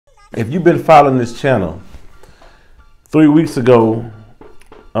If you've been following this channel, 3 weeks ago,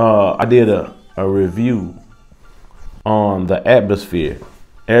 I did a review on the Atmosphere,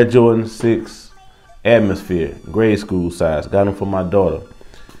 Air Jordan 6 Atmosphere, grade school size. Got them for my daughter.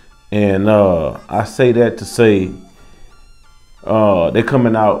 And I say that to say they're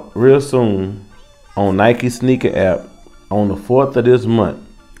coming out real soon on Nike sneaker app on the 4th of this month.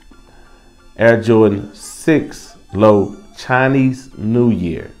 Air Jordan 6 Low Chinese New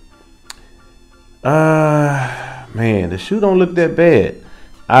Year. Man, the shoe don't look that bad.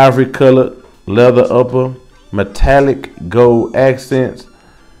 Ivory colored, leather upper, metallic gold accents.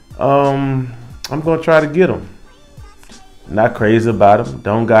 I'm gonna try to get them. Not crazy about them.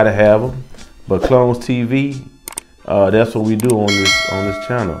 Don't gotta have them. But Clones TV, that's what we do on this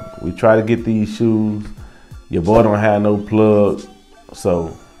channel. We try to get these shoes. Your boy don't have no plug,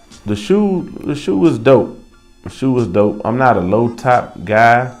 so the shoe is dope. The shoe is dope. I'm not a low top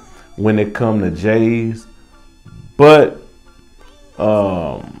guy when it come to J's, but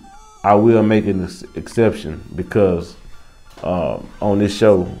I will make an exception because on this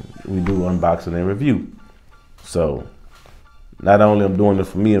show we do unboxing and review. So not only I'm doing it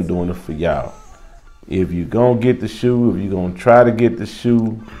for me, I'm doing it for y'all. If you're gonna get the shoe, if you're gonna try to get the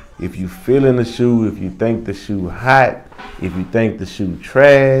shoe, if you feeling the shoe, if you think the shoe hot, if you think the shoe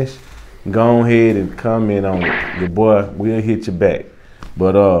trash, go ahead and comment on it. Your boy, we'll hit you back.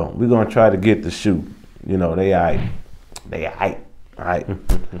 But we're gonna try to get the shoe. You know, they aight. They aight. Alright.